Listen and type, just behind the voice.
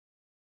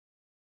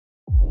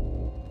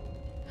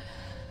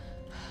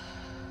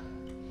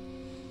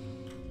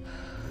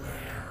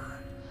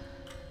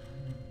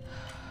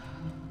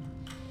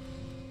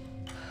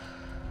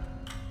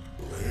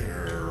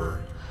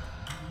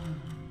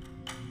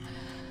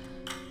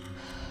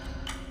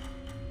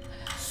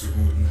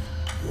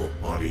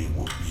body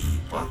will be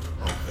but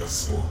a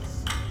vessel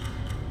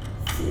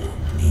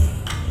for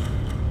me.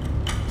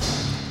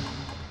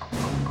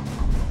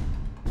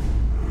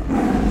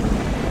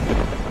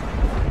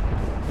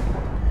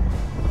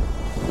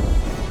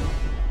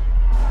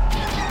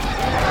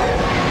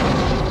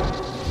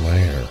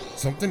 Blair,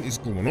 something is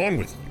going on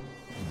with you.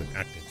 You've been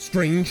acting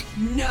strange,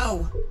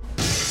 No!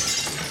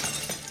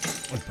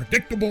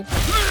 unpredictable.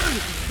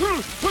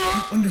 You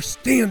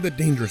understand the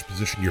dangerous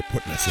position you're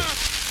putting us in.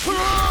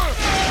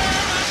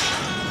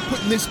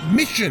 Putting this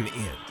mission in.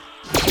 You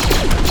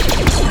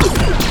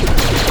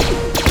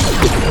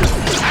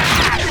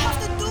have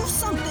to do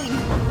something!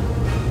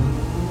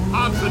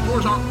 Hobbs, the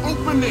doors are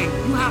opening!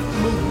 You have to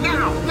move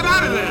now! Get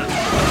out of there!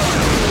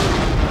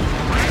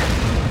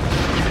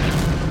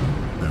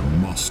 There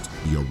must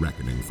be a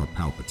reckoning for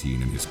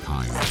Palpatine and his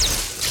kind.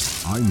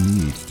 I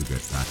need to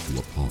get back to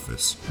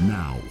Apophis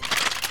now.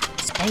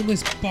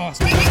 Spineless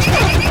bastard!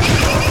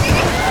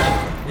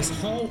 This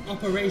whole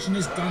operation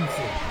is done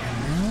for, and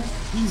now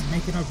he's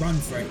making a run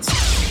for it.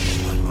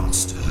 My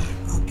master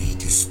will be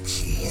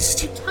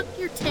displeased. You tucked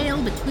your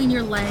tail between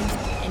your legs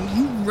and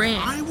you ran.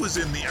 I was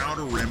in the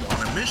Outer Rim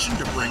on a mission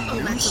to bring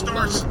new That's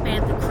along stars. with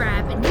Bantha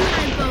Crab, and you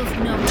and I both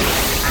know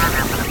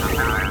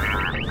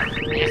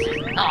This is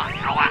not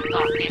how I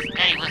thought this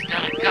day was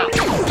gonna go.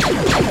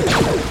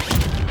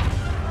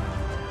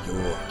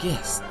 Your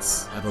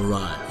guests have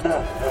arrived.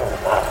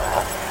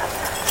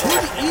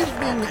 Good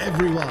evening,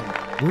 everyone.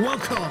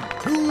 Welcome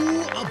to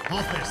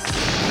Apophis.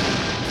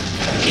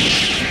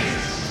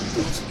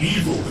 What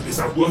evil is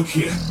at work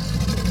here?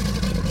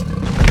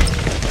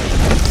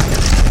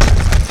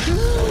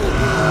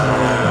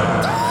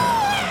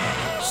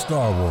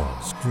 Star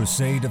Wars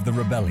Crusade of the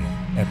Rebellion,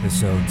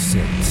 Episode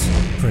 6,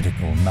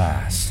 Critical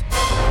Mass.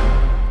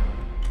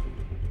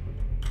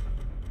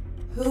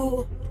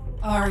 Who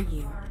are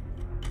you?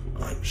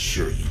 I'm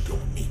sure you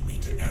don't need me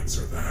to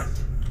answer that.